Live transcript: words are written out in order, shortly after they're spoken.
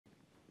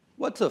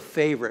What's a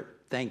favorite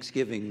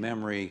Thanksgiving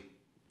memory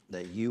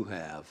that you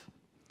have?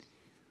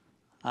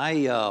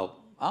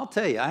 I'll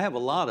tell you, I have a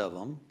lot of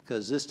them,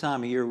 because this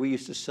time of year we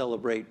used to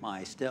celebrate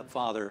my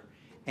stepfather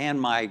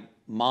and my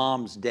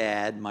mom's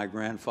dad, my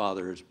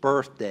grandfather's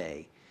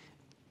birthday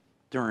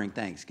during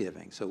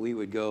Thanksgiving. So we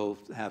would go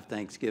have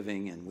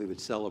Thanksgiving and we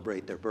would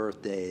celebrate their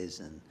birthdays,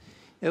 and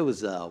it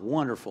was a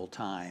wonderful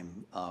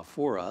time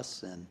for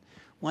us. And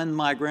when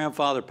my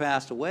grandfather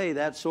passed away,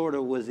 that sort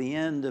of was the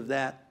end of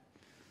that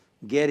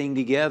getting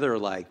together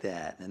like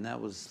that, and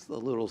that was a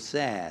little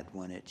sad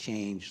when it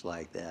changed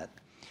like that.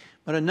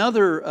 But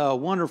another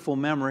wonderful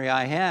memory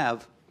I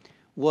have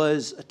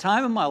was a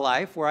time in my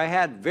life where I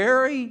had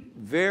very,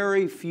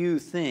 very few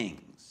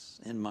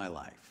things in my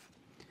life.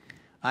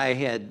 I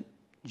had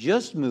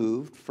just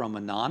moved from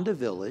Ananda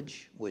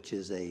Village, which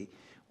is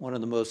one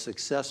of the most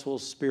successful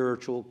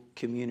spiritual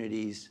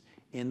communities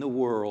in the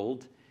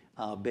world,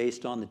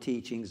 based on the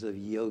teachings of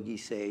Yogi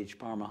Sage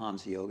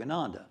Paramahansa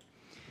Yogananda.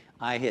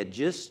 I had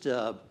just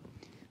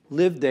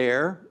lived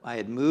there. I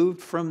had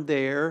moved from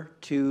there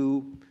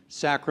to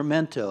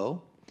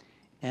Sacramento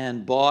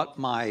and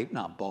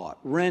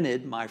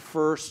rented my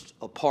first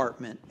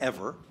apartment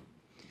ever.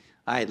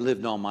 I had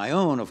lived on my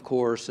own, of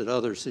course, at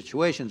other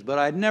situations, but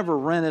I'd never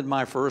rented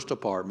my first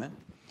apartment.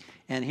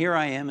 And here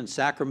I am in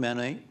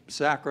Sacramento,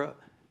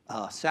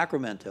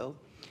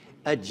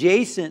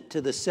 adjacent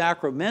to the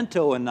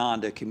Sacramento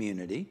Ananda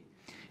community.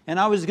 And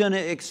I was going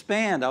to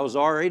expand. I was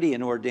already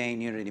an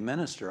ordained unity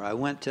minister. I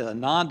went to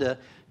Ananda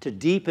to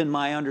deepen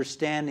my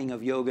understanding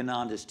of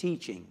Yogananda's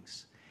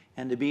teachings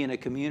and to be in a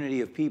community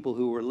of people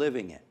who were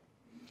living it.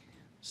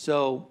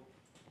 So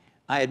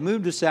I had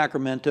moved to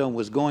Sacramento and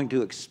was going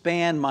to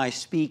expand my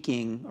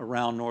speaking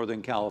around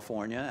Northern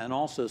California and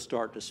also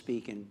start to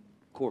speak in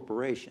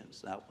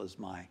corporations. That was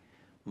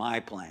my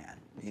plan.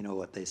 You know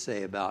what they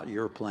say about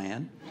your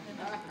plan.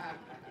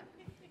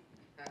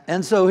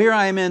 And so here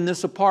I am in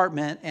this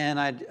apartment, and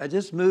I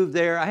just moved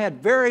there. I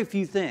had very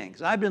few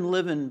things. I've been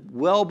living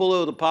well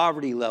below the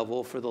poverty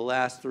level for the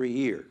last 3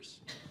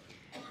 years.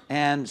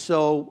 And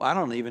so I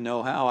don't even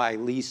know how I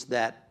leased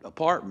that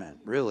apartment,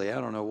 really. I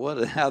don't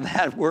know how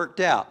that worked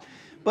out.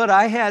 But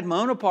I had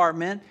my own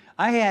apartment.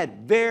 I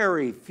had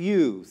very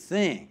few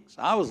things.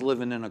 I was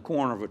living in a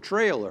corner of a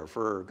trailer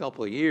for a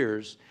couple of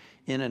years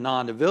in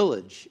Ananda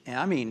Village. And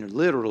I mean,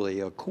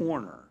 literally a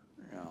corner.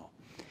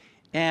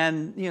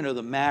 And,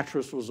 the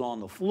mattress was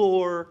on the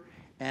floor,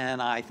 and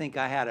I think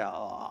I had an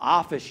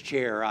office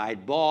chair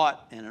I'd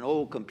bought and an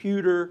old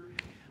computer,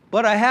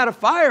 but I had a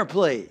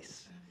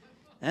fireplace,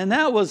 and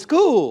that was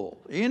cool.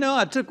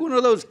 I took one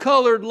of those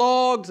colored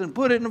logs and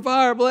put it in the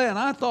fireplace, and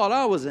I thought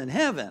I was in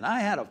heaven. I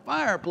had a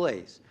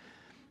fireplace.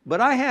 But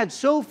I had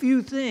so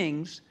few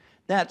things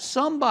that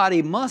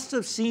somebody must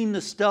have seen the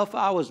stuff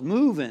I was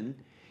moving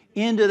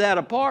into that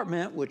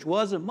apartment, which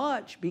wasn't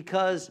much,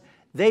 because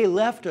they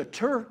left a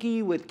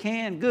turkey with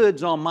canned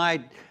goods on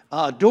my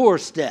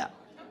doorstep.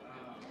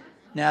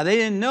 Now, they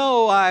didn't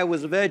know I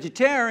was a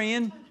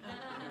vegetarian,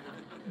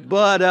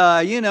 but,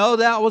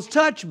 that was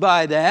touched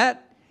by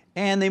that.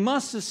 And they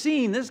must have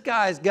seen this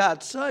guy's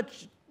got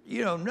such,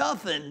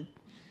 nothing.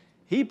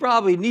 He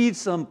probably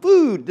needs some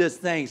food this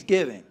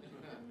Thanksgiving.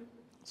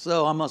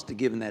 So I must have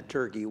given that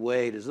turkey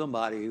away to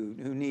somebody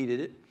who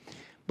needed it.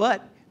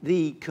 But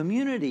the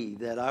community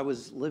that I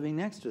was living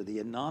next to,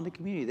 the Ananda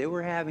community, they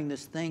were having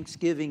this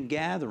Thanksgiving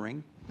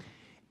gathering,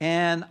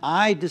 and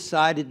I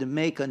decided to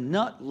make a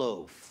nut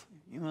loaf.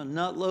 You know what a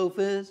nut loaf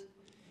is?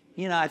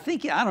 I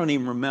don't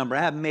even remember. I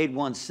haven't made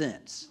one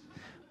since.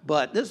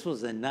 But this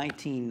was in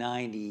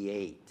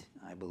 1998,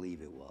 I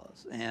believe it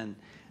was. And,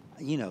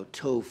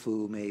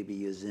 tofu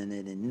maybe is in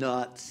it, and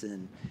nuts,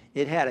 and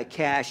it had a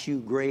cashew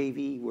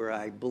gravy where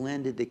I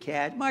blended the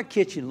cashew. My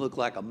kitchen looked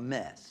like a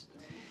mess.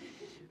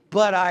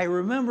 But I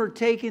remember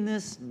taking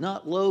this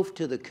nut loaf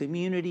to the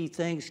community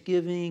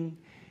Thanksgiving,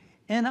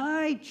 and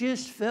I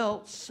just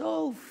felt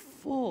so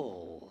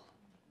full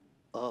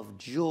of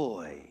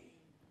joy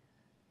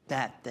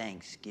that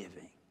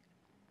Thanksgiving.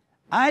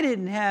 I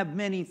didn't have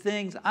many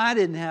things. I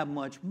didn't have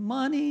much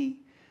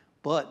money,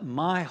 but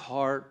my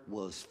heart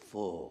was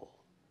full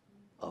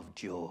of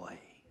joy.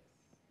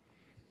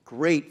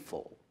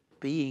 Grateful,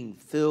 being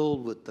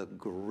filled with the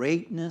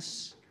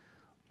greatness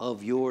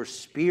of your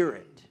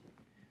spirit,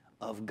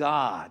 of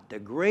God, the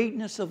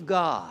greatness of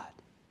God.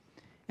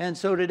 And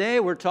so today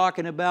we're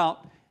talking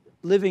about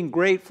living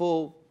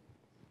grateful,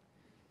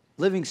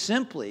 living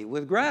simply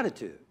with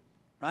gratitude,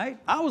 right?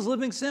 I was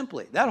living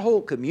simply. That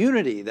whole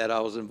community that I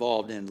was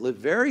involved in lived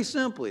very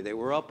simply. They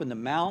were up in the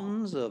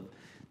mountains of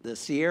the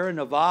Sierra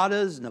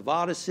Nevadas,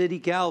 Nevada City,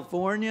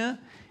 California,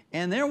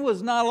 and there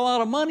was not a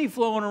lot of money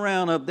flowing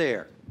around up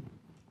there.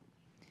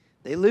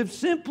 They lived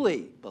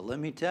simply, but let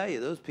me tell you,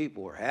 those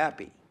people were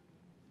happy.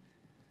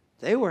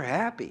 They were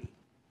happy.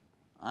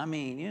 I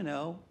mean,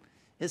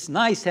 it's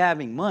nice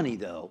having money,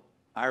 though.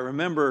 I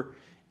remember,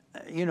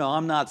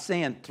 I'm not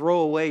saying throw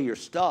away your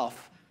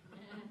stuff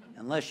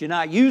unless you're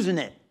not using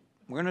it.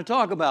 We're going to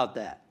talk about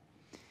that.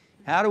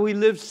 How do we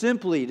live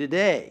simply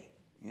today?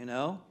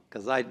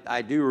 Because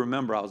I do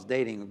remember I was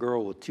dating a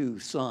girl with 2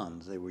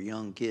 sons. They were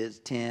young kids,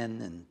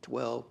 10 and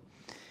 12.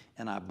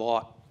 And I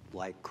bought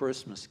like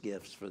Christmas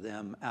gifts for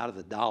them out of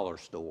the dollar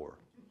store.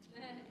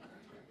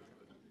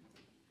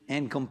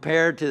 And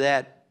compared to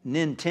that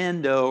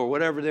Nintendo or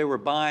whatever they were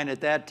buying at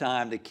that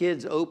time, the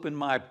kids opened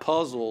my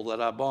puzzle that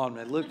I bought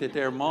them. They looked at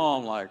their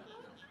mom like,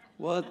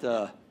 what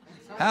the,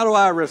 how do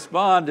I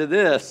respond to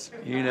this,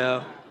 you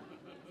know?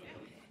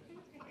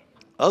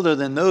 Other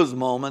than those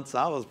moments,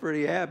 I was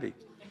pretty happy.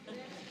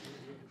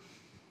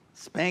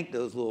 Spank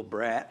those little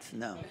brats,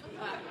 no.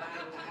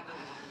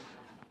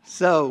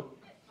 So,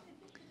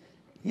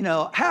 you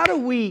know, how do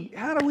we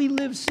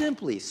live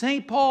simply?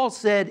 St. Paul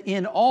said,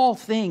 in all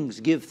things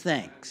give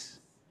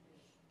thanks,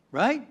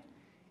 right?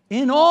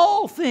 In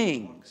all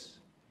things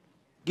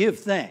give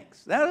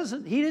thanks.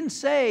 He didn't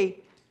say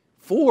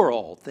for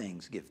all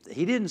things give thanks.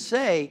 He didn't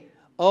say,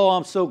 oh,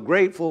 I'm so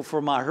grateful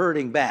for my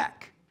hurting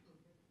back.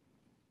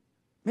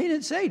 He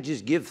didn't say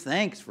just give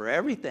thanks for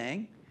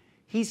everything.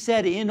 He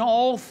said, in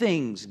all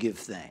things give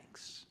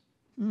thanks.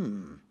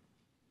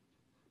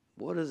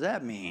 What does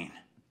that mean?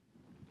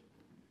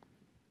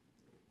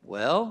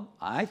 Well,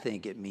 I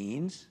think it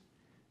means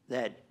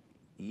that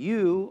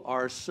you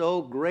are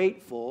so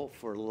grateful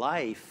for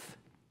life.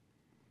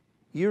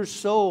 You're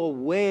so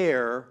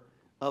aware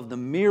of the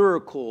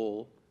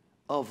miracle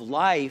of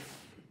life,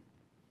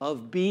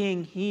 of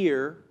being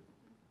here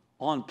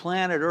on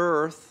planet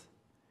Earth,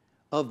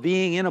 of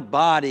being in a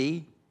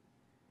body,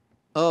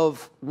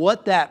 of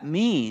what that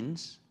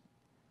means,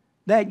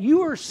 that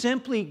you are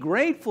simply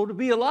grateful to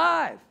be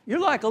alive.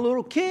 You're like a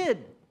little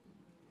kid.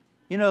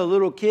 You know,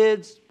 little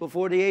kids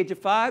before the age of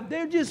 5,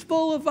 they're just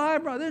full of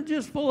vibrance. They're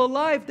just full of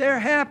life. They're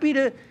happy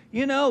to,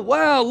 you know,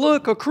 wow,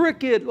 look, a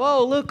cricket.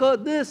 Oh, look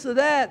at this or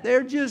that.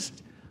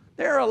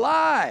 They're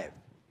alive.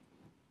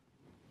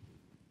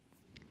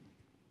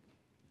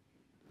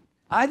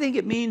 I think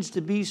it means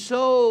to be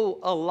so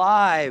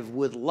alive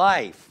with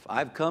life.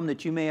 I've come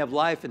that you may have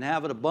life and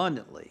have it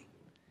abundantly.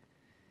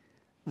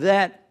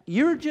 That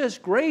you're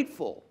just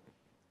grateful.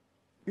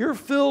 You're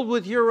filled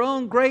with your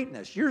own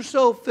greatness. You're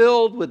so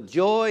filled with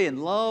joy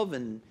and love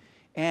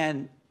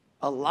and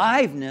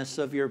aliveness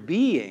of your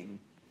being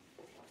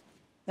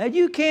that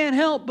you can't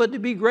help but to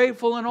be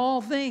grateful in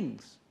all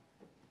things.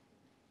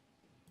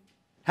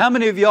 How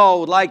many of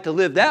y'all would like to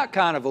live that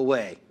kind of a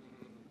way?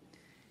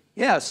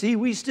 Yeah, see,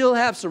 we still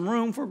have some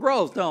room for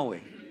growth, don't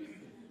we?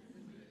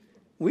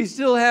 We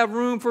still have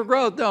room for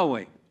growth, don't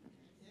we?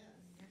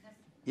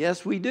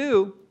 Yes, we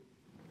do.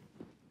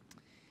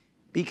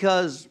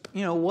 Because,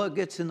 you know, what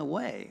gets in the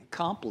way?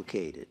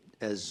 Complicated.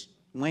 As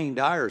Wayne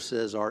Dyer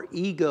says, our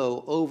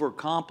ego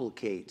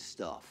overcomplicates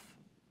stuff.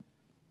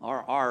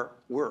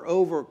 We're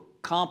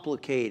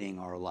overcomplicating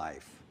our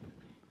life.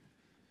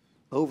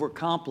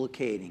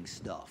 Overcomplicating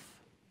stuff.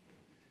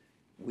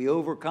 We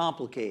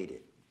overcomplicate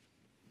it.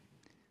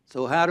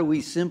 So how do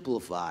we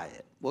simplify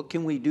it? What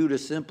can we do to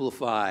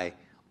simplify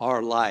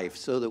our life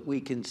so that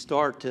we can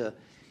start to...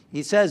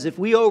 He says if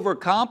we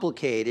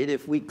overcomplicate it,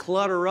 if we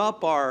clutter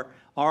up our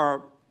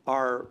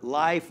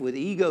life with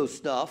ego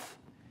stuff,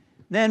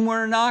 then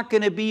we're not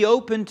going to be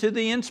open to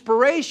the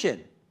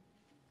inspiration.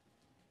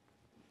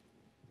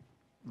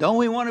 Don't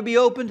we want to be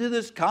open to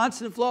this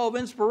constant flow of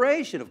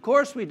inspiration? Of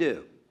course we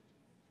do.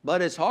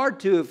 But it's hard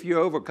to if you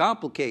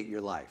overcomplicate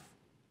your life.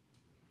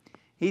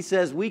 He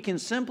says we can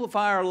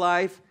simplify our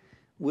life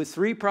with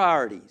 3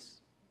 priorities: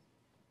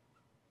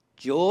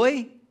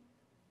 joy,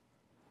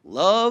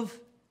 love,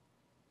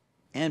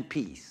 and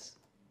peace.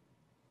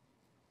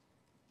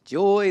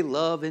 Joy,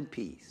 love, and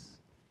peace.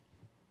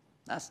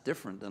 That's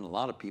different than a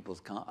lot of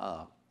people's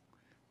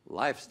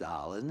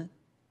lifestyle, isn't it?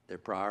 Their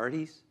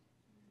priorities.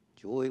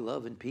 Joy,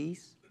 love, and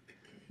peace.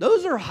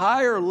 Those are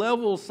higher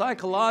level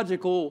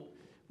psychological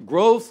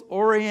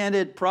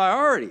growth-oriented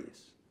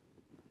priorities.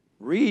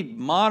 Read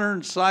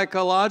modern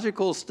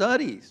psychological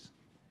studies.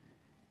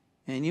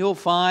 And you'll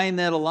find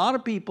that a lot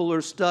of people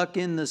are stuck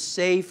in the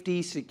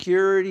safety,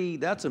 security.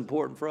 That's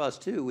important for us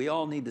too. We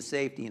all need the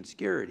safety and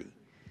security.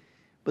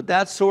 But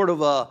that's sort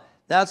of a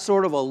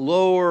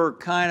lower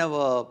kind of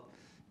a,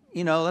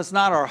 you know, that's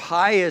not our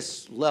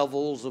highest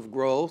levels of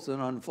growth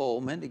and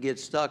unfoldment to get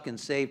stuck in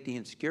safety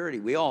and security.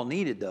 We all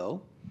need it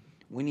though.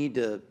 We need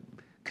to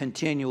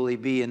continually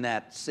be in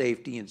that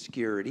safety and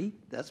security.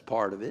 That's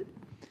part of it.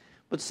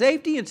 But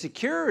safety and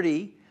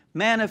security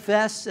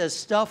manifests as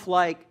stuff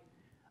like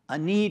a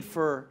need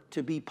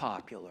to be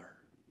popular.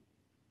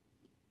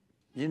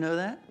 Did you know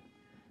that?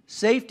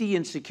 Safety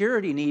and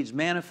security needs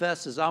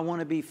manifest as I want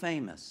to be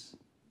famous.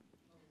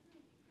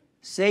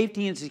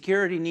 Safety and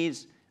security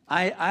needs,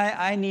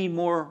 I need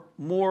more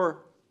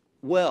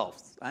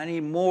wealth. I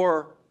need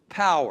more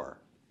power.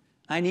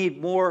 I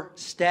need more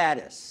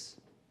status.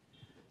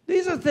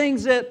 These are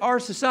things that our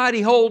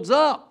society holds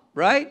up,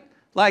 right?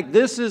 Like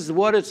this is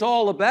what it's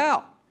all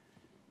about.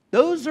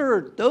 Those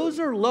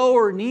are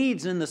lower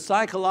needs in the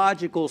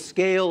psychological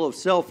scale of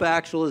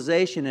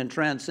self-actualization and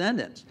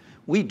transcendence.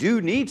 We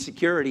do need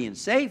security and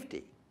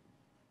safety.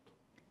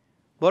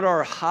 But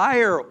our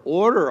higher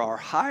order, our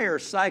higher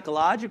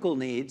psychological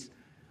needs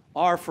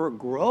are for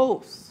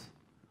growth,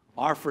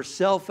 are for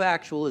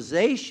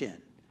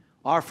self-actualization,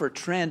 are for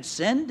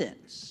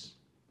transcendence.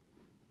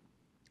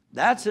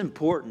 That's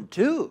important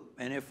too.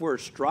 And if we're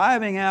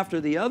striving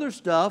after the other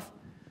stuff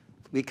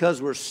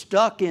because we're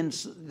stuck in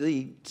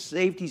the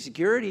safety,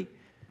 security,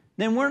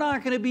 then we're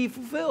not going to be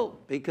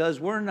fulfilled because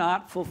we're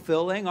not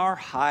fulfilling our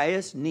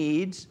highest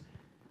needs,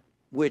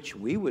 which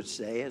we would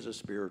say as a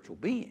spiritual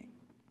being,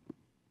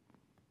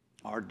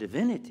 our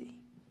divinity.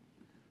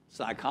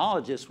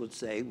 Psychologists would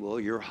say, well,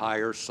 your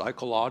higher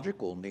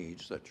psychological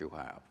needs that you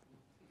have,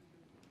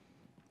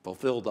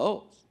 fulfill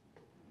those.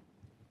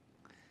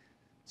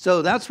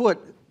 So that's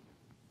what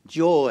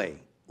joy,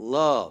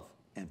 love,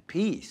 and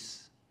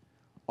peace,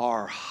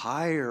 our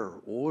higher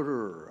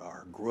order,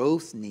 our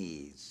growth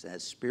needs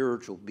as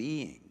spiritual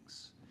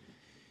beings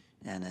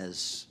and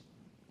as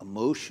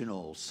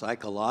emotional,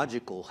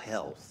 psychological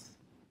health.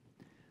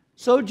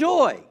 So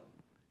joy.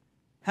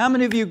 How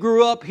many of you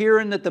grew up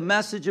hearing that the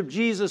message of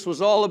Jesus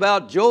was all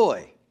about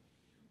joy?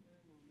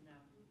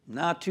 No.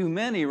 Not too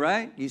many,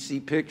 right? You see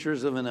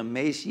pictures of an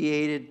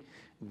emaciated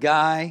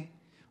guy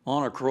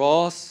on a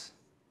cross.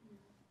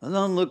 It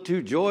doesn't look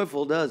too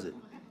joyful, does it?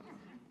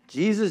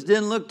 Jesus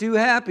didn't look too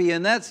happy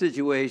in that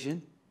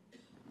situation.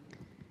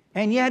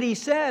 And yet he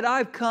said,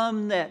 I've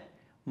come that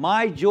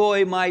my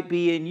joy might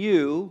be in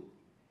you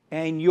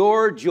and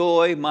your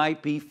joy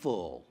might be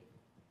full.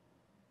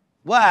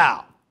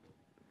 Wow.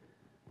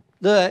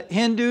 The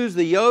Hindus,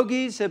 the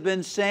yogis, have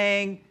been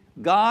saying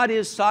God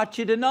is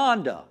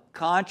Satchidananda,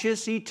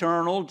 conscious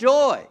eternal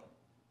joy.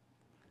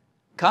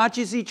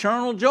 Conscious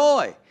eternal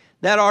joy.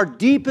 That our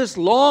deepest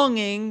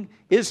longing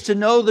is to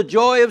know the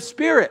joy of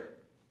spirit.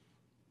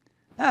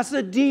 That's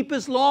the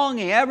deepest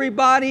longing.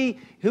 Everybody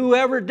who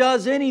ever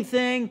does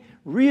anything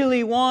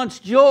really wants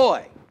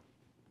joy.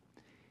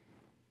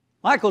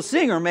 Michael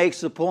Singer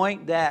makes the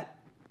point that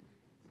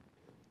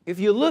if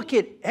you look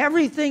at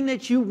everything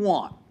that you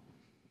want,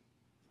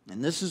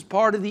 and this is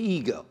part of the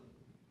ego.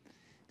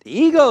 The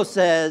ego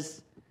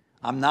says,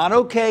 I'm not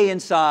okay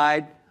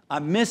inside.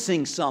 I'm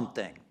missing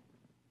something.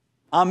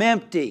 I'm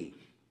empty.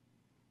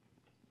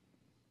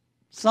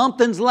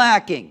 Something's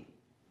lacking.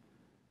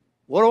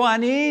 What do I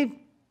need?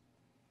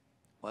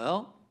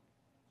 Well,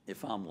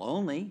 if I'm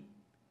lonely,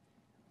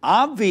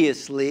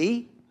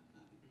 obviously,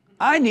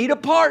 I need a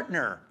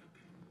partner.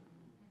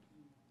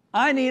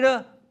 I need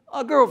a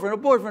girlfriend, a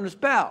boyfriend, a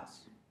spouse.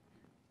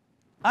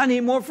 I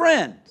need more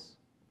friends.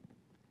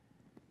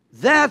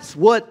 That's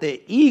what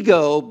the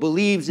ego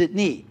believes it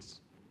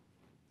needs.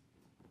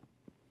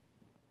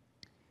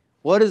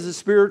 What does the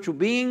spiritual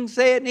being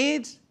say it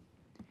needs?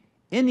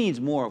 It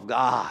needs more of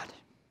God.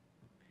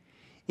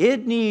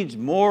 It needs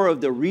more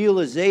of the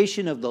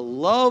realization of the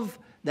love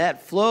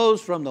that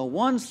flows from the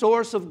one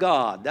source of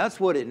God. That's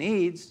what it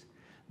needs.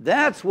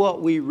 That's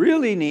what we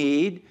really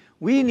need.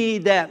 We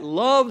need that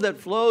love that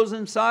flows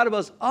inside of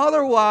us.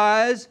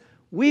 Otherwise,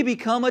 we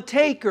become a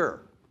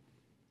taker.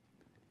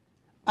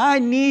 I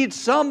need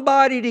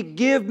somebody to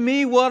give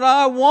me what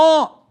I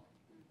want.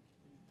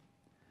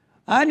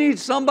 I need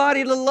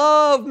somebody to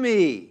love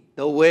me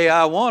the way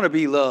I want to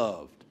be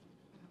loved.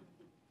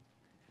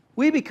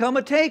 We become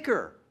a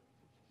taker.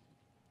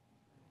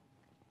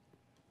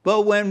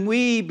 But when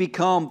we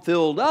become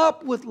filled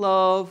up with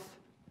love,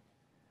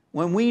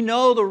 when we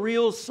know the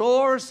real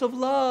source of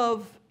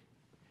love,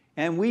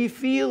 and we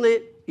feel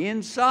it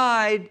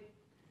inside,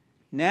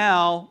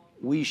 now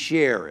we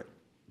share it.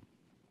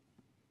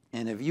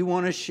 And if you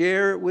want to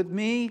share it with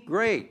me,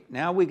 great.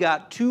 Now we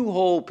got two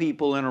whole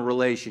people in a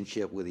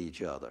relationship with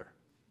each other.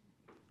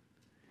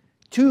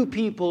 Two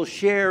people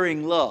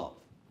sharing love.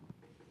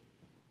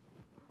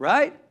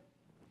 Right?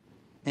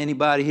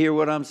 Anybody hear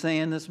what I'm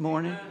saying this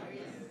morning?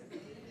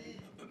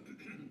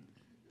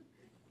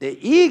 The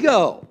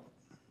ego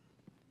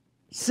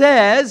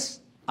says,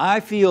 I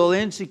feel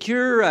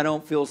insecure, I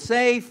don't feel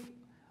safe.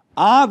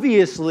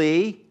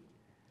 Obviously,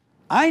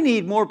 I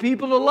need more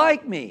people to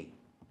like me.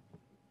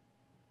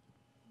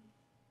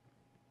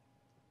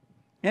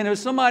 And if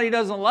somebody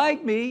doesn't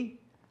like me,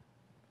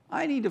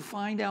 I need to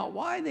find out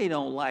why they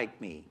don't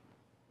like me.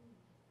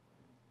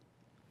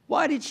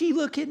 Why did she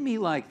look at me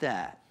like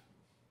that?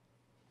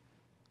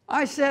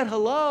 I said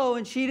hello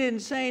and she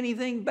didn't say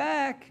anything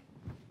back.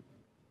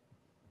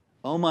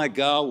 Oh my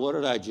God, what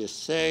did I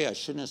just say? I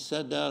shouldn't have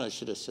said that. I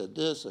should have said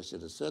this. I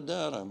should have said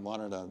that. I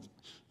wanted to,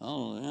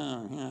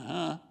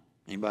 huh?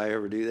 Anybody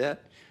ever do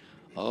that?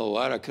 Oh,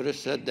 what? I could have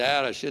said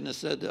that. I shouldn't have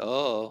said that.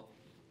 Oh.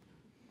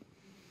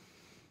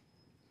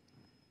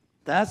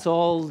 That's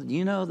all,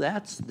 you know,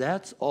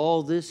 that's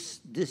all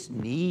this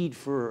need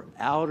for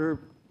outer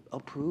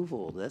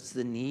approval. That's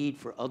the need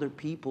for other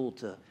people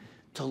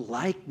to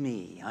like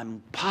me.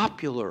 I'm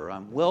popular.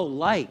 I'm well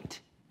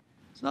liked.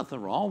 There's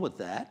nothing wrong with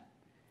that.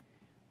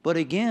 But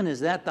again,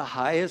 is that the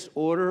highest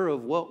order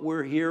of what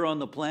we're here on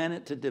the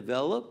planet to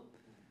develop?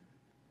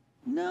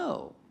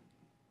 No,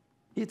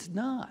 it's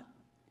not.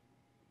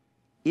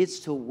 It's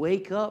to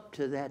wake up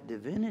to that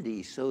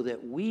divinity so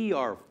that we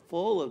are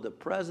full of the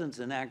presence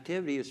and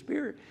activity of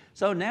Spirit.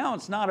 So now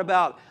it's not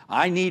about,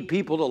 I need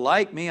people to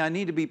like me, I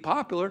need to be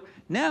popular.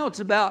 Now it's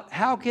about,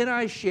 how can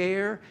I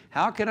share?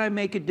 How can I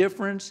make a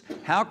difference?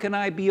 How can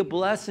I be a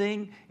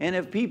blessing? And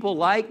if people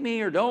like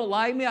me or don't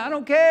like me, I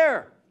don't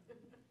care.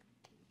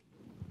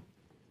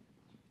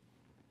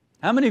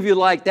 How many of you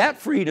like that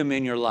freedom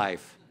in your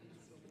life?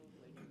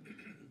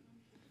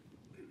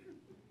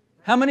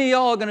 How many of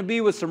y'all are going to be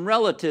with some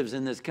relatives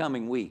in this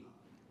coming week?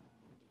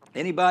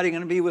 Anybody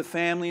going to be with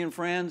family and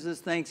friends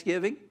this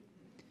Thanksgiving?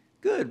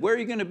 Good. Where are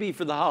you going to be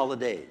for the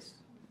holidays?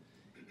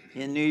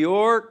 In New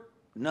York?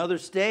 Another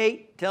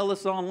state? Tell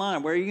us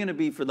online. Where are you going to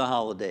be for the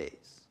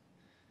holidays?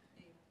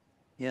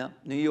 Yeah,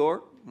 New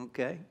York?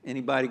 Okay.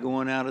 Anybody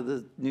going out of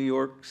the New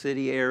York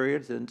City area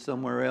and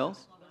somewhere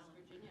else?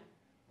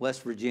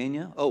 West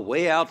Virginia? Oh,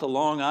 way out to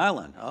Long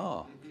Island.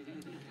 Oh.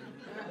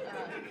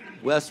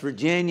 West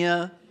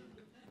Virginia.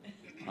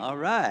 All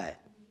right.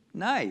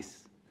 Nice.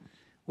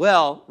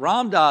 Well,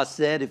 Ram Dass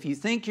said, if you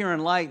think you're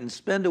enlightened,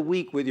 spend a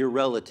week with your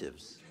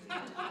relatives.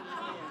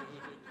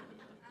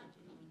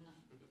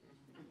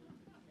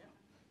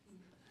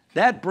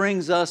 That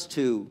brings us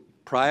to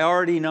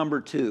priority number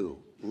 2,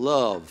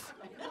 love.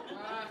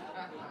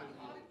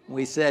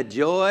 We said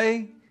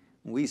joy,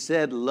 we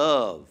said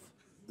love.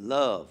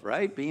 Love,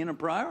 right? Being a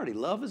priority.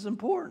 Love is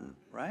important,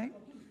 right?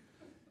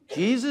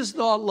 Jesus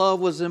thought love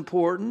was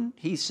important.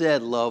 He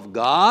said, love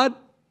God,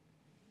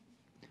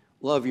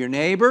 love your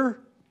neighbor,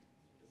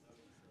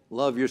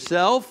 love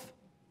yourself.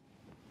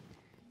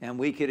 And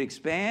we could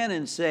expand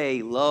and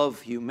say, love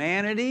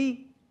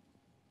humanity,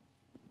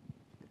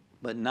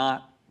 but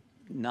not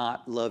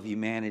love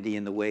humanity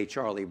in the way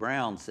Charlie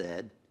Brown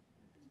said.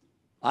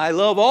 I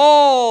love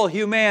all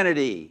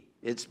humanity.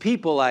 It's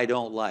people I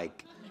don't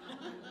like.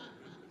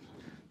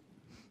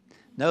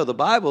 No, the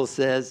Bible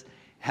says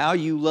how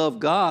you love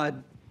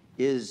God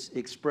is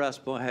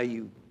expressed by how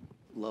you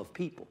love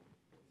people.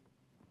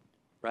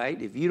 Right?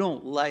 If you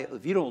don't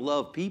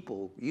love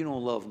people, you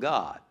don't love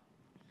God.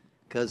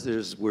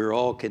 Because we're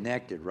all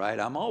connected, right?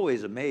 I'm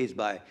always amazed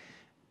by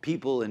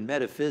people in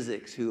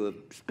metaphysics who have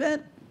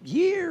spent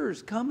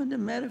years coming to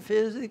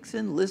metaphysics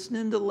and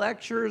listening to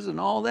lectures and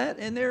all that,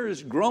 and they're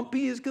as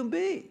grumpy as can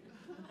be.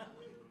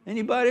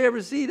 Anybody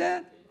ever see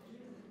that?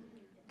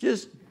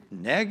 Just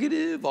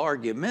negative,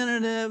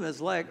 argumentative.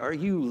 It's like, are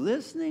you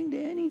listening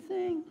to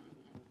anything?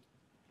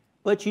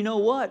 But you know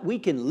what? We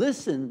can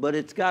listen, but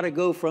it's got to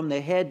go from the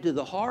head to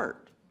the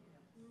heart,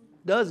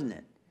 doesn't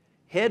it?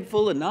 Head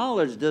full of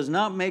knowledge does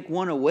not make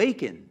one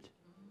awakened,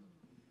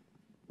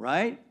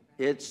 right?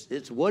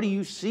 It's what do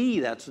you see?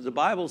 That's what the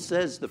Bible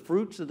says, the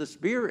fruits of the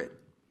Spirit.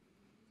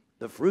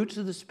 The fruits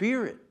of the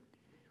Spirit.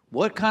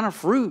 What kind of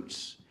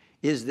fruits?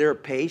 Is there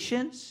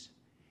patience?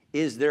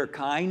 Is there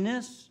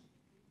kindness?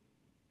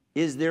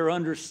 Is there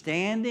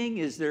understanding?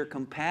 Is there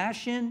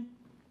compassion?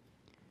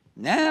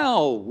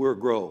 Now we're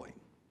growing.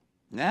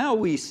 Now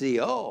we see,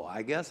 oh,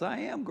 I guess I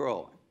am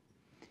growing.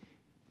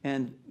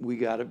 And we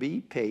got to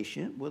be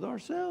patient with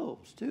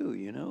ourselves too,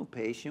 you know,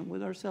 patient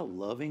with ourselves,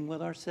 loving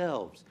with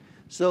ourselves.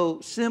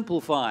 So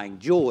simplifying,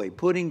 joy,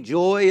 putting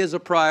joy as a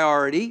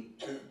priority.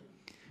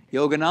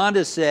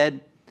 Yogananda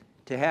said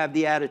to have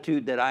the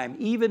attitude that I am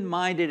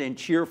even-minded and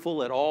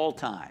cheerful at all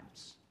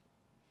times.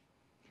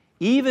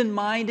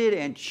 Even-minded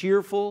and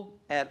cheerful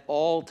at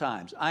all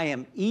times. I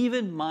am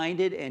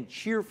even-minded and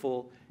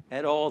cheerful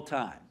at all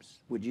times.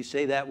 Would you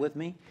say that with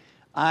me?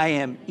 I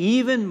am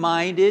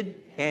even-minded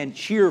and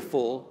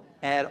cheerful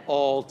at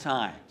all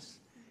times.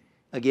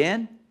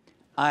 Again,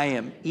 I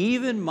am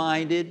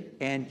even-minded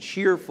and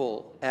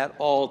cheerful at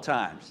all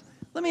times.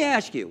 Let me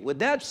ask you, would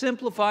that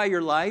simplify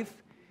your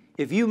life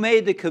if you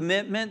made the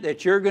commitment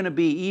that you're going to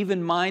be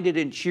even-minded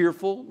and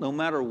cheerful no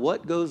matter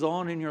what goes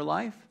on in your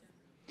life?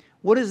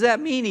 What does that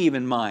mean,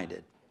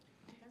 even-minded?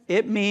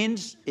 It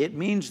means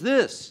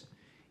this.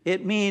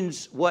 It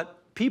means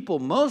what people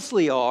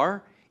mostly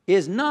are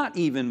is not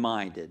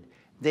even-minded.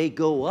 They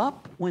go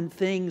up when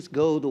things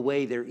go the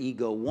way their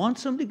ego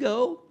wants them to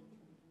go,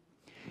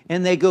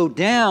 and they go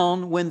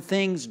down when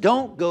things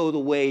don't go the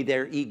way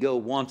their ego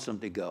wants them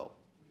to go.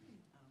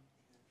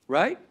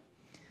 Right?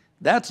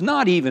 That's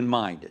not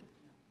even-minded.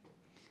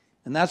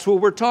 And that's what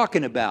we're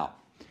talking about.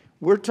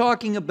 We're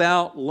talking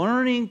about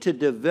learning to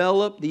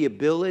develop the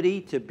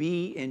ability to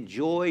be in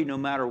joy no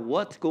matter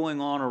what's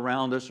going on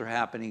around us or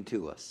happening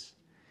to us.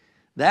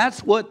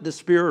 That's what the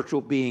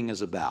spiritual being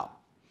is about.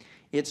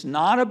 It's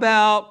not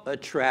about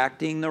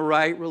attracting the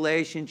right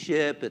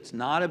relationship. It's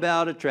not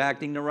about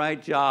attracting the right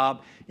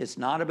job. It's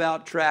not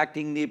about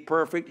attracting the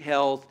perfect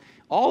health.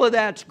 All of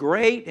that's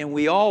great, and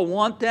we all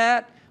want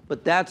that,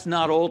 but that's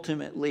not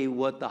ultimately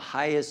what the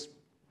highest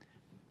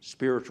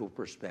spiritual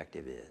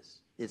perspective is.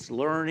 It's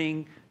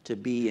learning to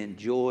be in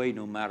joy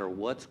no matter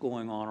what's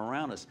going on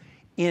around us.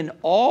 In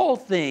all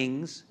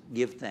things,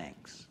 give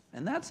thanks.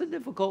 And that's a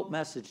difficult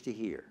message to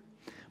hear.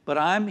 But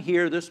I'm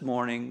here this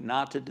morning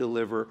not to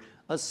deliver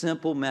a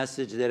simple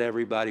message that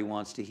everybody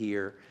wants to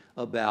hear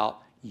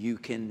about You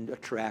can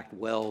attract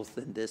wealth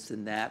and this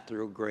and that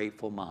through a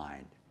grateful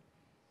mind.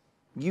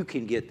 You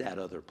can get that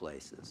other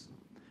places.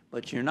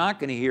 But you're not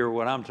going to hear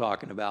what I'm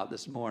talking about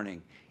this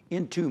morning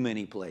in too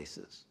many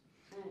places.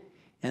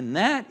 And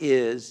that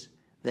is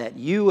that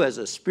you as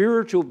a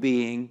spiritual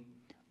being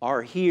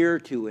are here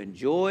to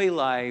enjoy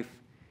life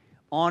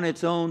on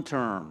its own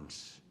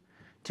terms,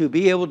 to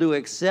be able to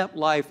accept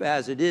life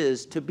as it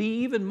is, to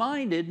be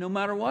even-minded no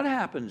matter what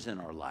happens in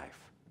our life,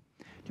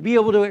 to be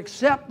able to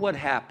accept what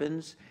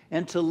happens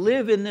and to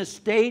live in this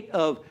state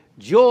of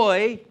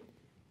joy.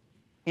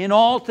 In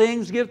all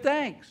things give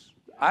thanks.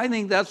 I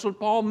think that's what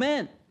Paul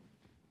meant.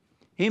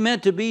 He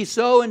meant to be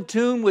so in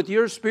tune with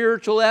your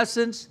spiritual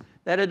essence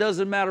that it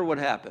doesn't matter what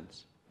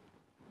happens.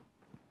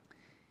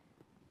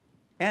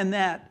 And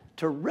that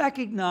to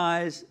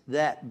recognize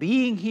that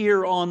being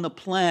here on the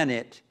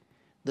planet,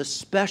 the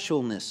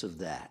specialness of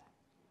that,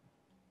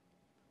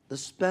 the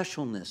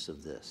specialness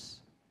of this.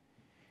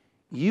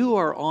 You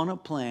are on a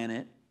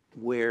planet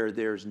where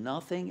there's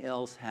nothing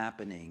else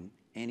happening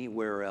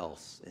anywhere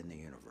else in the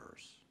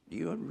universe. Do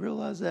you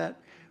realize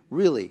that?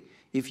 Really,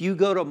 if you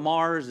go to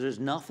Mars, there's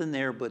nothing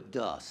there but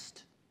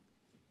dust.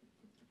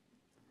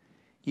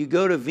 You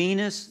go to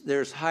Venus,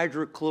 there's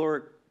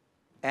hydrochloric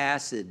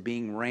acid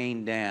being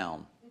rained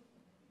down.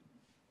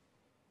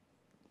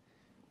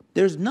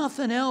 There's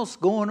nothing else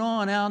going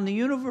on out in the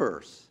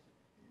universe.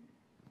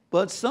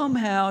 But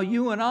somehow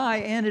you and I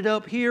ended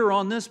up here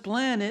on this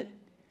planet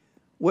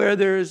where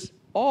there's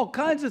all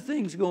kinds of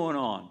things going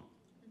on.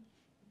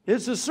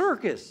 It's a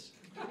circus.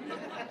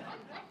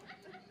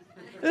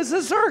 It's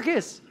a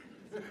circus.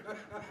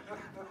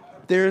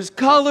 There's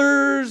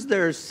colors,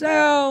 there's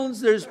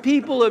sounds, there's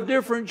people of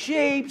different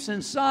shapes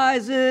and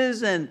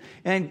sizes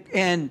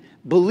and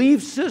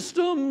belief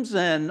systems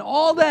and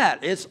all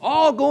that. It's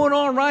all going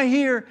on right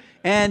here.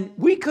 And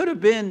we could have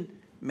been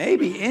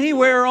maybe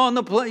anywhere on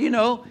the planet, you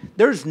know.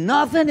 There's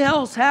nothing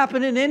else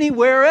happening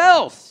anywhere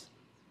else.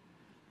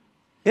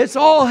 It's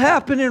all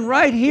happening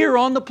right here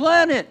on the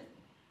planet.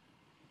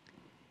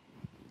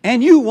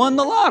 And you won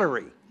the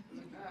lottery.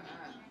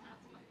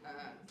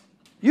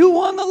 You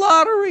won the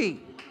lottery.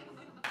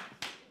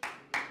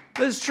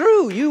 It's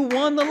true. You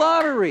won the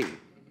lottery.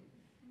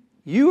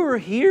 You are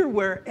here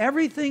where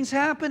everything's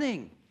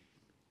happening.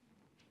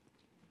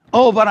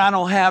 Oh, but I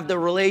don't have the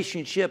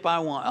relationship I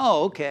want.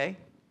 Oh, okay.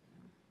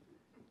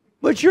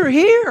 But you're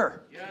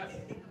here. Yes.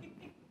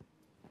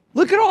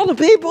 Look at all the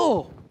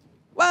people.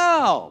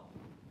 Wow.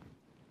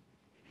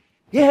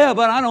 Yeah,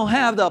 but I don't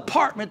have the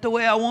apartment the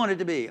way I want it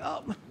to be.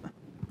 Oh.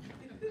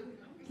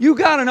 You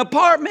got an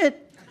apartment?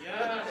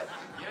 Yes.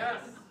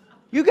 Yes.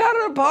 You got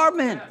an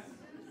apartment. Yes.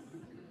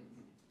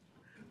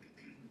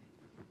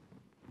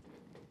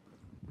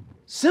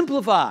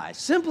 Simplify.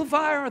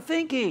 Simplify our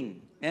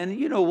thinking. And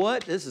you know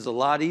what? This is a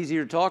lot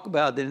easier to talk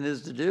about than it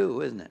is to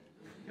do, isn't it?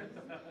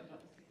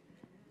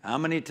 How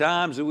many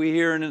times do we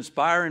hear an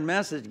inspiring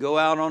message go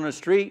out on the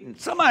street and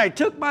somebody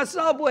took my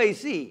subway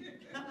seat?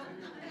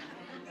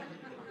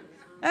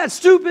 That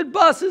stupid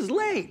bus is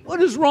late.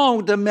 What is wrong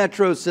with the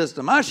metro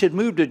system? I should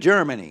move to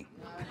Germany.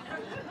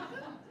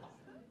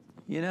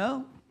 You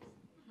know?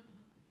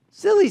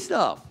 Silly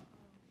stuff.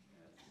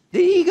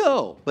 The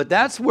ego. But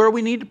that's where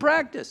we need to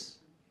practice.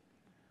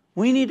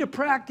 We need to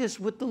practice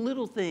with the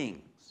little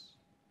things.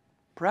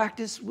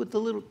 Practice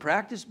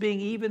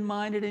being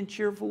even-minded and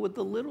cheerful with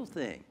the little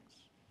things.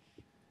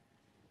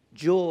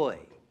 Joy.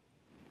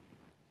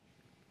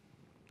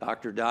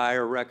 Dr.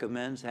 Dyer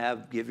recommends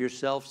give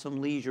yourself some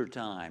leisure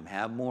time,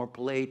 have more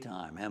play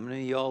time. How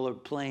many of y'all are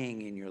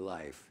playing in your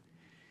life?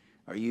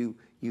 You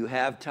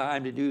have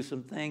time to do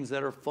some things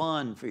that are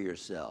fun for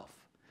yourself.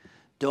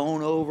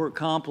 Don't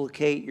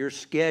overcomplicate your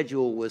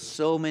schedule with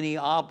so many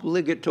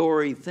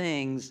obligatory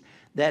things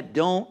that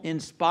don't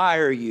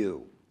inspire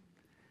you,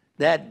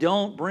 that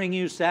don't bring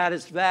you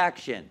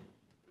satisfaction.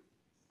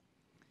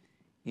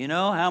 You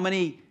know how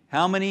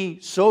many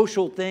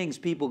social things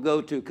people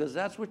go to because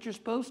that's what you're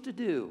supposed to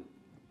do.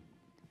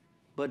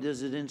 But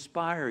does it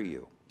inspire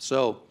you?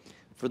 So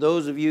for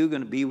those of you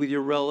going to be with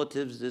your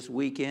relatives this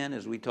weekend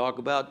as we talk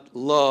about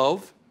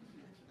love,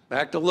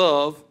 back to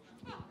love,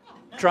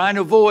 trying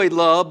to avoid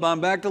love, but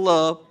I'm back to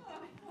love.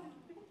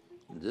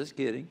 I'm just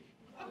kidding.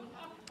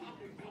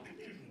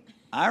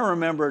 I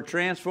remember a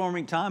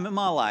transforming time in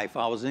my life.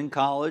 I was in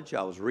college.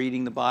 I was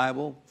reading the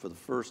Bible for the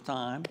first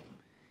time,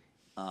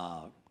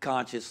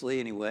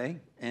 consciously anyway.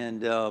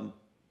 And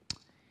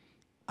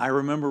I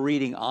remember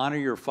reading, honor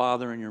your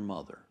father and your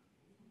mother.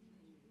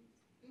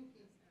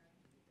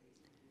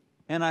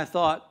 And I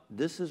thought,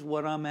 this is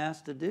what I'm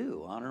asked to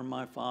do, honor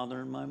my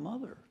father and my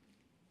mother.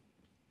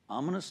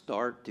 I'm going to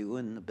start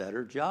doing a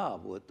better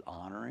job with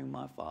honoring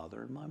my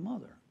father and my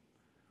mother.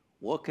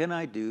 What can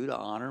I do to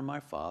honor my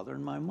father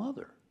and my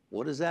mother?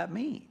 What does that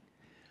mean?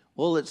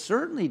 Well, it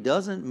certainly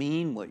doesn't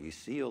mean what you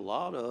see a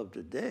lot of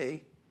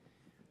today,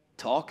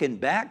 talking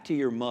back to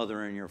your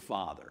mother and your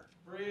father.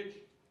 Preach.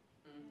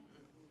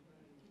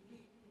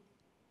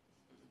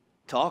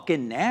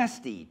 Talking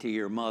nasty to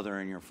your mother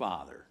and your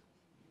father.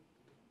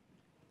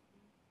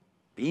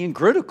 being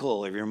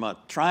critical of your mother,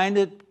 trying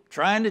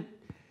to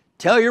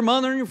tell your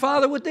mother and your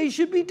father what they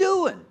should be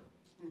doing.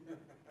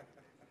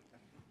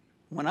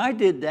 When I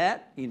did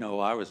that, you know,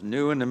 I was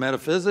new into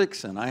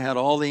metaphysics and I had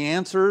all the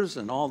answers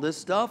and all this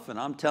stuff, and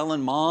I'm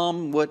telling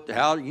Mom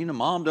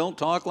Mom, don't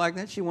talk like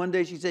that. One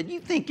day she said, "You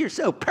think you're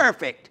so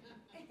perfect.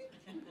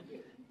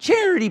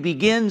 Charity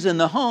begins in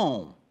the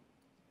home."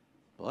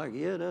 Like,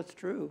 yeah, that's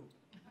true.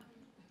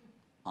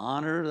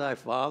 Honor thy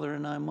father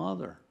and thy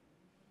mother.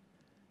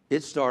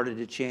 It started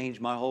to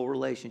change my whole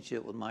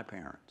relationship with my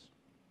parents.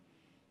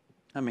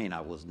 I mean,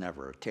 I was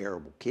never a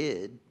terrible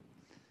kid,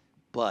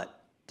 but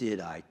did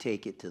I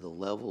take it to the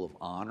level of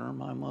honor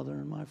my mother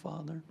and my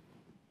father?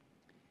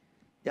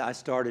 Yeah, I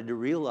started to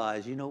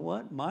realize, you know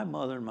what? My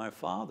mother and my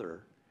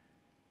father,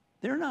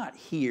 they're not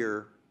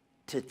here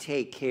to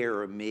take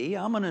care of me.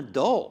 I'm an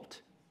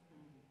adult.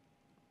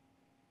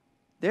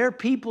 They're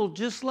people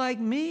just like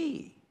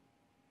me.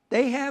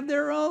 They have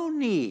their own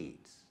needs.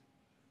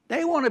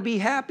 They want to be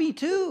happy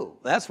too.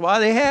 That's why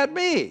they had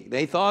me.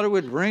 They thought it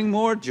would bring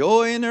more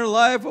joy in their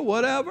life or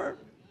whatever.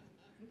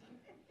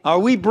 Are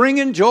we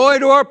bringing joy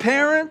to our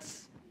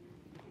parents?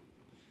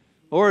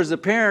 Or is the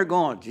parent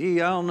going,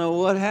 "Gee, I don't know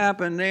what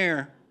happened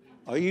there.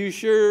 Are you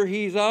sure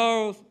he's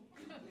ours?"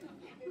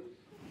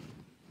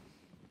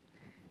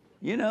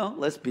 You know,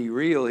 let's be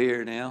real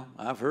here now.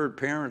 I've heard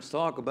parents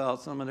talk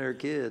about some of their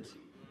kids.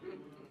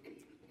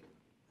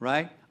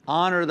 Right?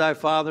 Honor thy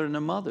father and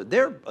the mother.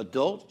 They're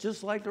adults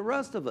just like the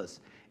rest of us.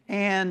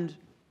 And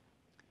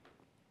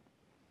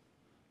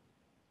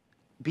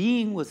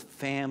being with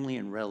family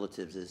and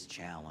relatives is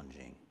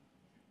challenging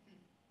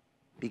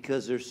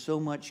because there's so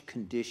much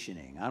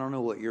conditioning. I don't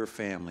know what your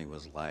family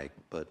was like,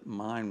 but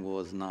mine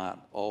was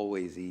not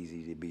always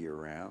easy to be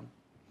around.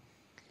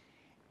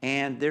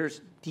 And there's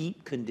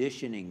deep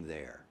conditioning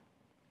there,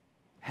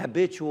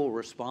 habitual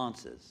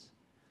responses.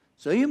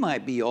 So you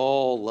might be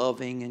all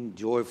loving and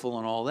joyful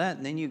and all that,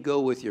 and then you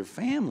go with your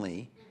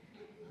family,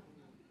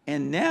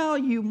 and now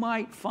you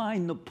might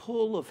find the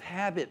pull of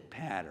habit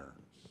patterns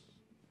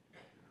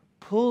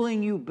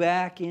pulling you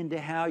back into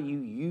how you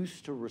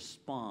used to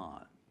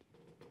respond.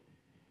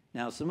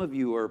 Now, some of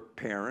you are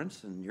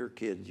parents, and your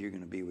kids, you're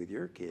going to be with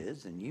your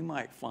kids, and you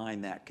might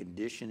find that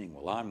conditioning,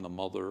 well, I'm the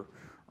mother,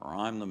 or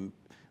I'm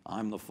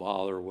the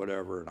father, or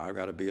whatever, and I've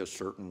got to be a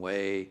certain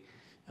way,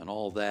 and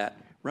all that.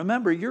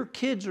 Remember, your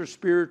kids are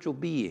spiritual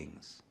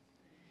beings.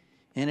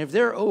 And if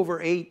they're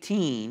over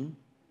 18,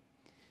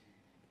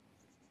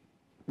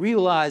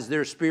 realize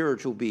they're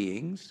spiritual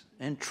beings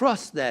and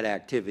trust that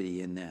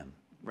activity in them,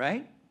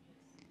 right?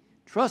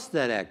 Trust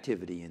that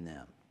activity in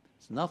them.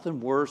 It's nothing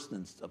worse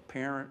than a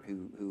parent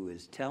who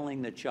is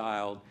telling the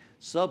child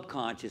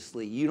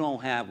subconsciously, you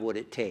don't have what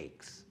it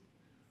takes.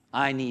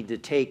 I need to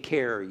take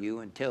care of you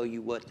and tell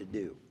you what to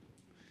do.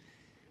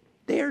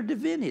 They're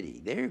divinity.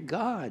 They're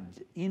God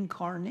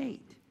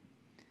incarnate.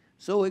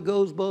 So it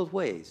goes both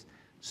ways.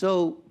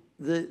 So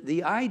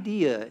the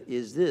idea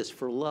is this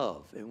for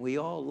love, and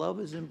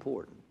love is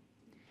important.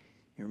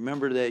 You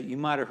remember that you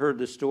might have heard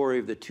the story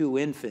of the two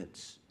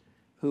infants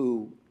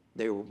who,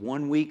 they were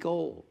 1 week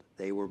old.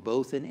 They were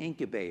both in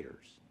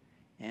incubators,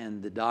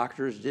 and the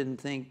doctors didn't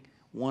think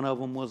one of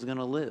them was going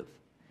to live.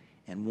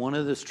 And one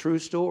of this true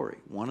story,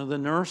 one of the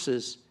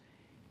nurses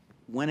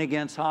went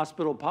against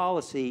hospital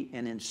policy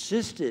and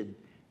insisted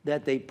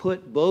that they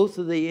put both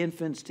of the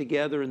infants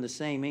together in the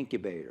same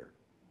incubator.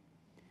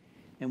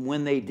 And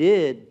when they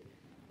did,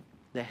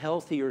 the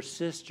healthier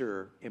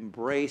sister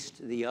embraced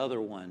the other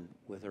one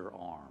with her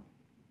arm.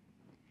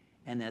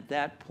 And at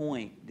that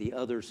point, the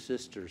other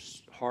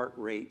sister's heart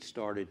rate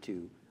started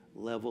to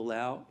level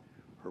out,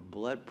 her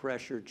blood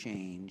pressure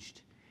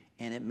changed,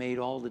 and it made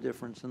all the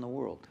difference in the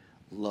world.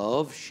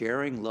 Love,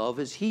 sharing love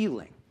is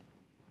healing.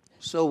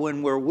 So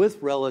when we're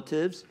with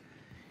relatives,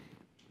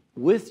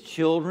 with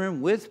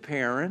children, with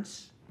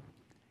parents,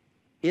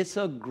 it's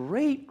a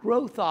great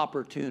growth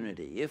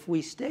opportunity if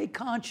we stay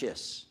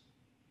conscious.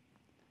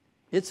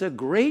 It's a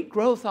great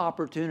growth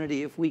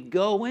opportunity if we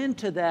go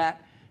into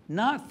that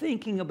not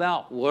thinking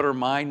about what are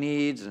my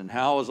needs and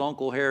how is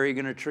Uncle Harry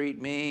going to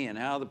treat me and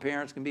how the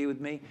parents can be with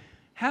me.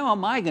 How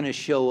am I going to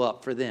show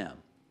up for them?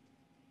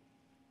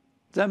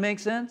 Does that make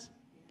sense?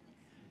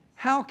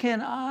 How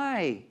can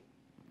I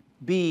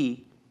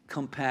be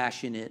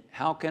compassionate?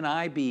 How can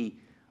I be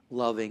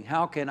loving?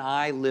 How can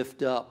I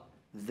lift up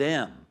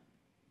them?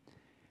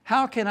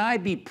 How can I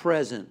be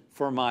present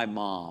for my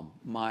mom,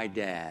 my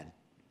dad,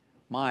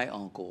 my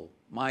uncle,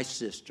 my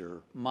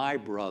sister, my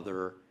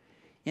brother,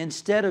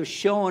 instead of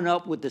showing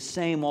up with the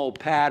same old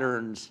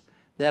patterns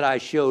that I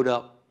showed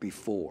up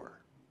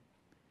before?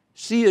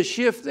 See a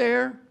shift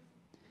there?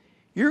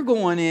 You're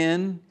going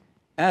in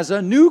as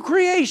a new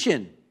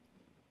creation.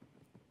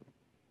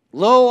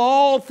 Lo,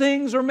 all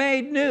things are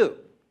made new.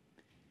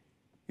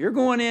 You're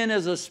going in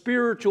as a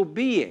spiritual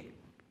being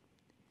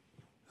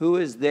who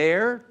is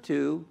there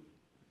to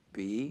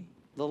be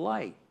the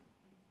light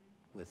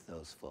with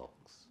those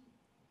folks.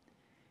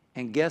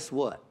 And guess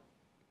what?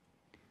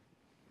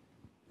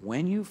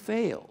 When you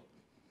fail,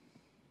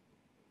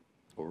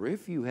 or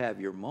if you have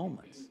your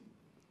moments,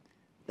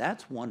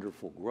 That's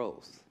wonderful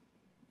growth,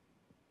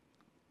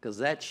 because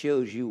that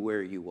shows you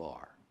where you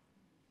are.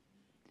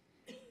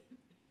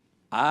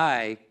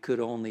 I could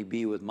only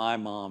be with my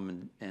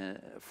mom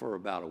for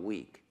about a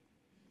week.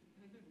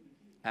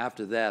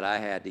 After that, I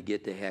had to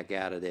get the heck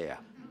out of there.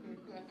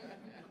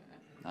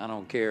 I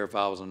don't care if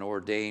I was an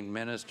ordained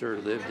minister,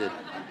 lived at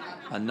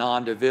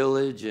Ananda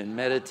Village and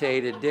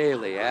meditated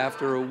daily.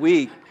 After a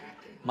week,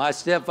 my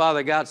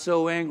stepfather got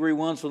so angry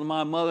once with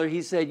my mother,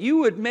 he said, "You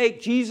would make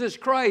Jesus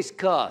Christ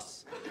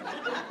cuss."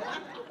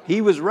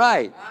 He was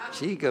right.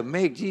 She could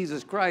make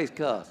Jesus Christ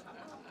cuss.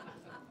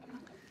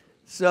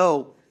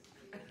 So,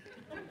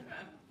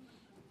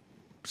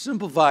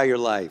 simplify your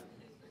life.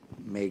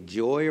 Make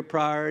joy a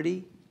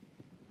priority,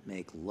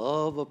 make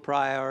love a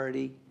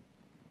priority,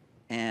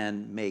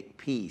 and make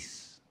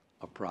peace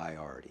a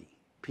priority.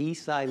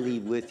 Peace I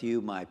leave with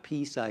you, my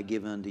peace I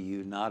give unto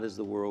you, not as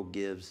the world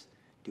gives,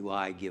 do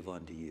I give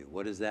unto you.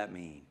 What does that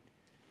mean?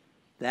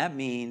 That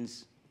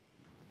means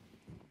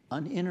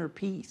an inner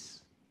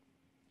peace.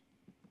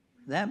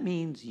 That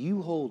means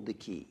you hold the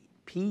key.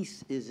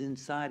 Peace is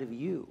inside of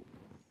you.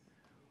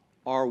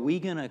 Are we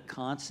going to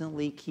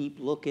constantly keep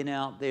looking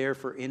out there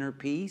for inner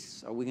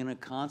peace? Are we going to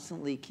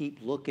constantly keep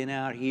looking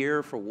out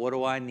here for what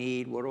do I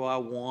need, what do I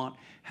want,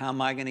 how am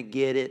I going to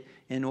get it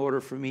in order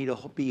for me to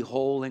be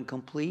whole and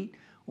complete?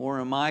 Or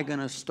am I going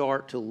to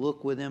start to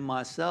look within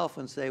myself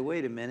and say,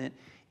 wait a minute,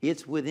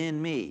 it's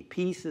within me.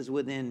 Peace is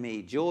within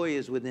me. Joy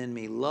is within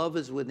me. Love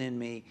is within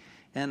me.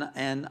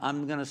 And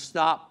I'm going to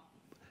stop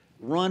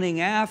running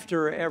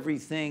after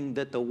everything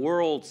that the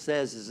world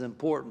says is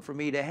important for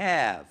me to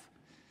have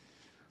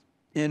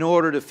in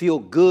order to feel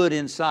good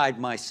inside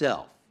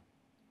myself.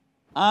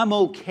 I'm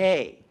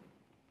okay.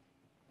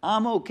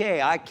 I'm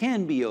okay. I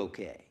can be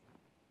okay.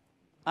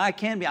 I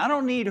can be. I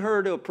don't need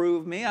her to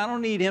approve me. I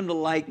don't need him to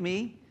like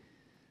me.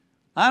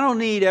 I don't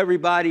need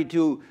everybody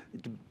to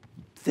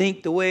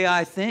think the way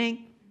I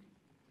think.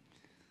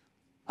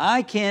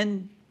 I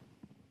can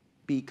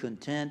be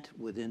content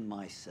within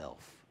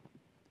myself.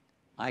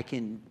 I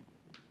can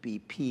be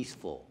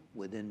peaceful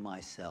within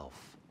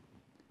myself.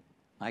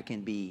 I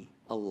can be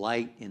a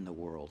light in the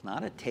world,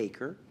 not a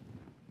taker,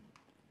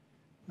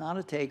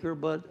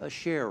 but a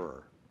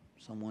sharer,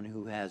 someone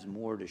who has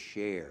more to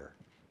share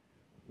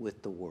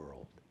with the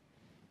world.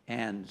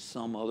 And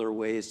some other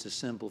ways to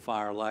simplify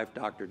our life,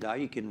 Dr. Dye,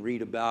 you can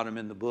read about them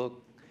in the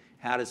book,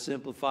 How to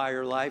Simplify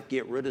Your Life,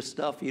 Get Rid of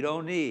Stuff You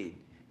Don't Need.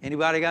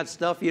 Anybody got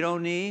stuff you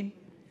don't need?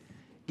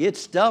 Get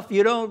stuff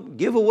you don't,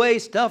 give away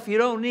stuff you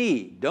don't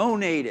need.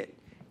 Donate it.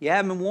 You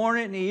haven't worn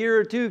it in a year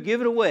or two, give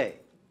it away.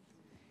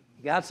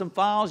 You got some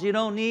files you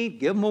don't need,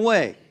 give them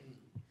away.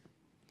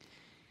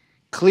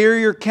 Clear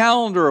your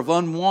calendar of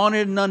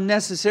unwanted and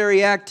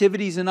unnecessary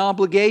activities and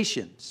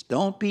obligations.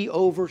 Don't be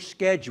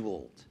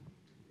overscheduled.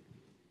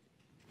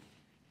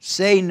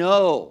 Say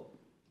no.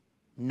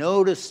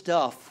 No to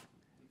stuff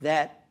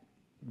that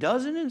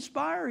doesn't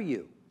inspire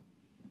you.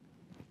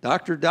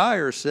 Dr.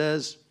 Dyer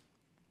says,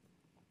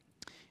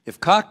 if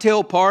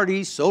cocktail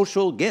parties,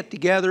 social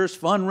get-togethers,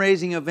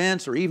 fundraising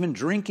events, or even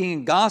drinking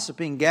and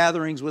gossiping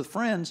gatherings with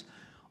friends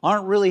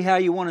aren't really how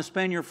you want to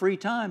spend your free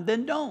time,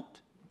 then don't.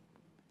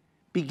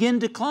 Begin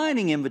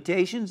declining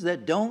invitations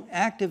that don't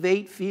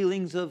activate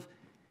feelings of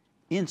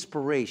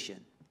inspiration.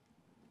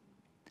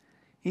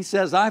 He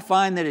says, I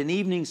find that an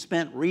evening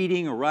spent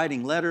reading or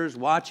writing letters,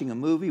 watching a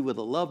movie with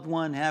a loved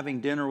one, having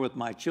dinner with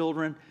my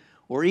children,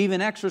 or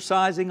even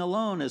exercising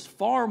alone is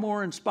far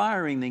more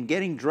inspiring than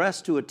getting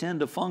dressed to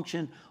attend a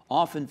function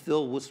often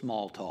filled with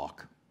small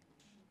talk.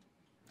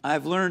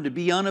 I've learned to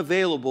be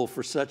unavailable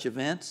for such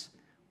events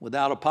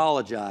without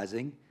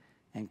apologizing,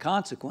 and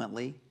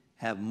consequently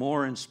have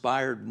more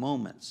inspired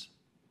moments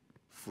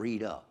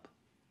freed up.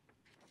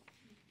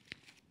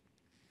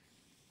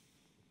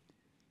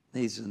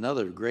 He's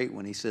another great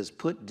one. He says,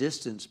 put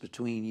distance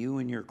between you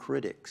and your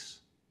critics.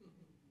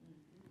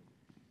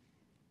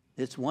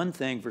 It's one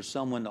thing for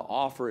someone to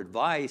offer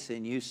advice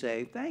and you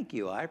say, thank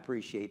you, I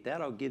appreciate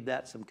that, I'll give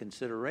that some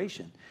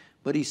consideration.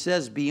 But he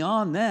says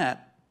beyond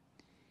that,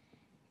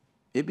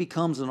 it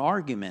becomes an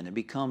argument, it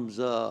becomes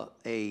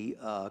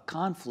a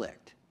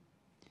conflict.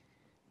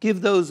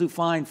 Give those who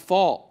find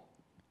fault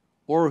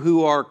or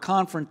who are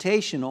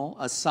confrontational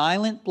a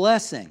silent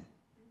blessing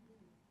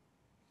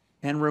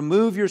and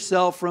remove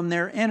yourself from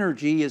their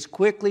energy as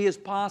quickly as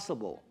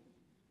possible.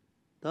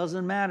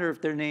 Doesn't matter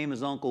if their name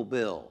is Uncle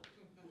Bill.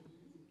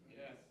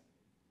 Yes.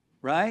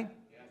 Right?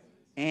 Yes.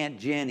 Aunt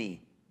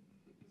Jenny.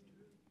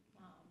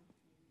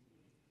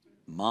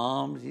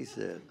 Mom, she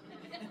said.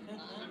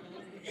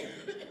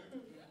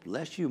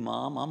 Bless you,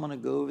 Mom. I'm going to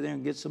go over there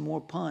and get some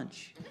more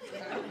punch.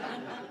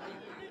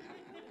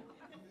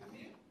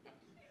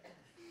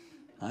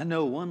 I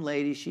know one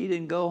lady, she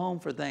didn't go home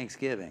for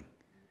Thanksgiving.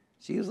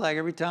 She was like,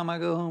 every time I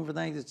go home for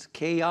Thanksgiving, it's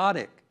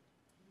chaotic.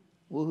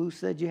 Well, who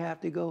said you have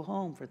to go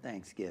home for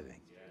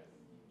Thanksgiving?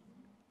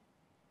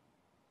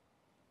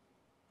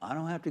 I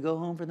don't have to go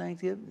home for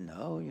Thanksgiving?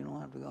 No, you don't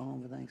have to go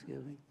home for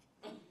Thanksgiving.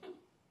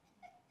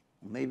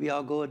 Maybe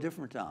I'll go a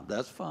different time.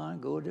 That's fine,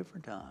 go a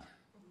different time.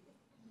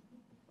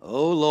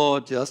 Oh,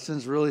 Lord,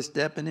 Justin's really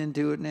stepping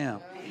into it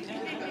now.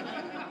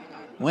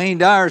 Wayne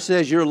Dyer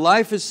says, your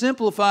life is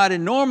simplified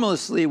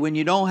enormously when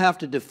you don't have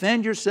to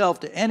defend yourself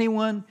to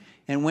anyone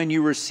and when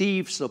you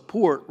receive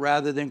support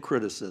rather than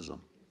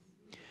criticism.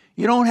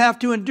 You don't have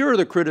to endure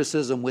the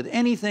criticism with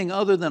anything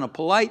other than a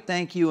polite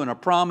thank you and a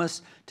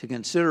promise to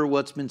consider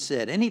what's been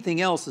said.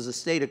 Anything else is a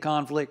state of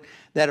conflict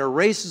that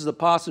erases the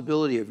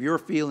possibility of your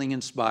feeling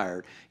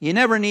inspired. You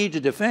never need to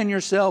defend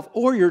yourself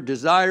or your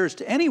desires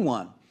to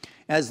anyone,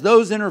 as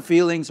those inner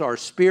feelings are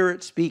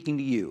spirit speaking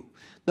to you.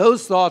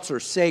 Those thoughts are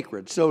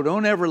sacred, so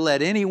don't ever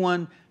let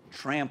anyone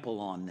trample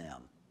on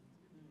them.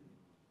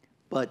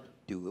 But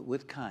do it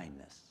with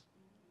kindness.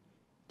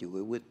 Do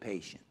it with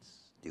patience.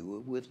 Do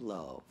it with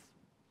love.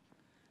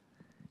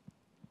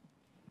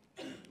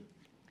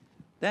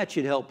 That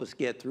should help us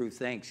get through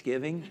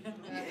Thanksgiving.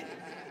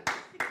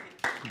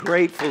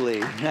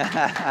 Gratefully.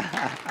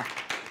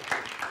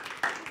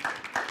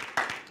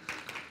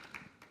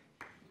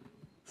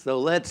 So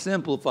let's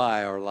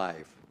simplify our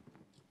life.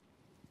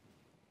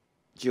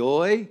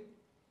 Joy,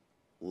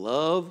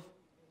 love,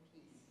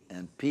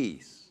 and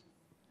peace.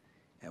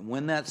 And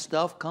when that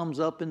stuff comes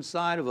up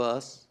inside of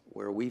us,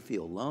 where we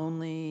feel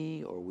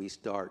lonely, or we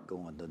start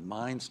going,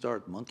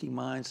 monkey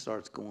mind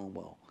starts going,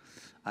 well,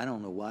 I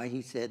don't know why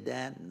he said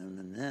that, and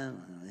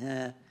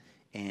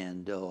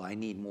I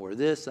need more of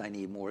this, I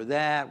need more of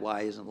that.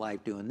 Why isn't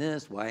life doing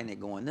this? Why isn't it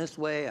going this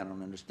way? I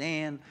don't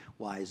understand.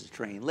 Why is the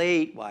train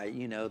late? Why,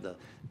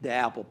 the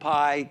apple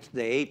pie,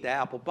 they ate the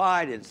apple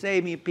pie, didn't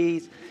save me a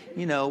piece.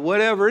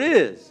 Whatever it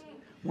is.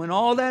 When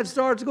all that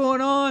starts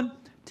going on,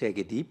 take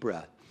a deep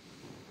breath.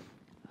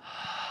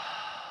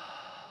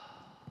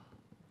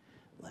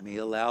 Let me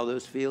allow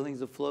those feelings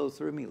to flow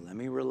through me. Let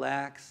me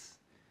relax.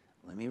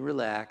 Let me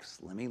relax.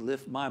 Let me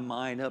lift my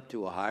mind up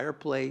to a higher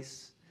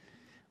place.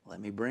 Let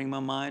me bring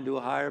my mind to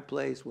a higher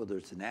place, whether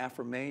it's an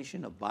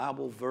affirmation, a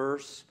Bible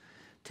verse,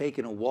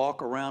 taking a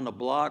walk around the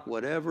block,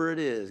 whatever it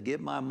is. Get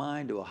my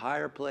mind to a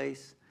higher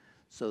place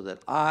so that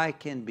I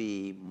can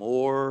be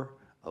more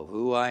of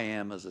who I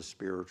am as a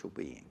spiritual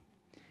being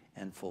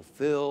and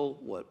fulfill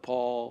what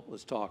Paul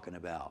was talking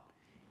about.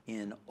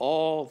 In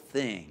all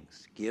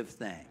things, give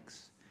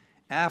thanks.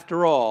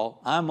 After all,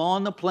 I'm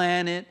on the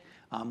planet,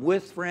 I'm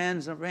with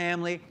friends and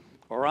family,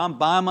 or I'm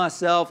by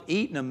myself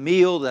eating a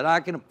meal that I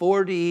can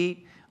afford to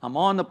eat. I'm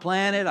on the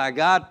planet, I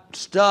got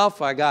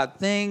stuff, I got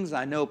things,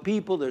 I know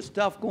people, there's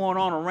stuff going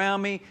on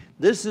around me.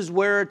 This is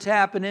where it's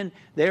happening.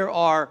 There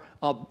are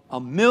a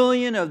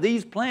million of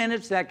these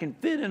planets that can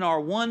fit in our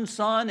one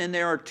sun, and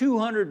there are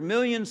 200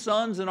 million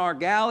suns in our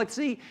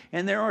galaxy,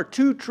 and there are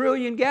 2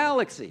 trillion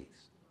galaxies.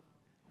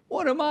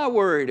 What am I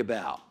worried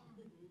about?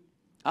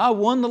 I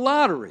won the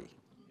lottery.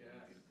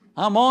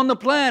 I'm on the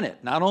planet.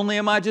 Not only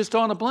am I just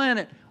on the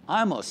planet,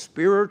 I'm a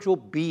spiritual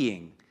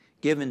being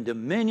given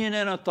dominion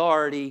and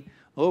authority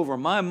over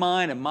my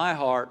mind and my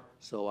heart,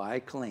 so I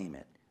claim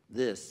it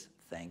this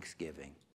Thanksgiving.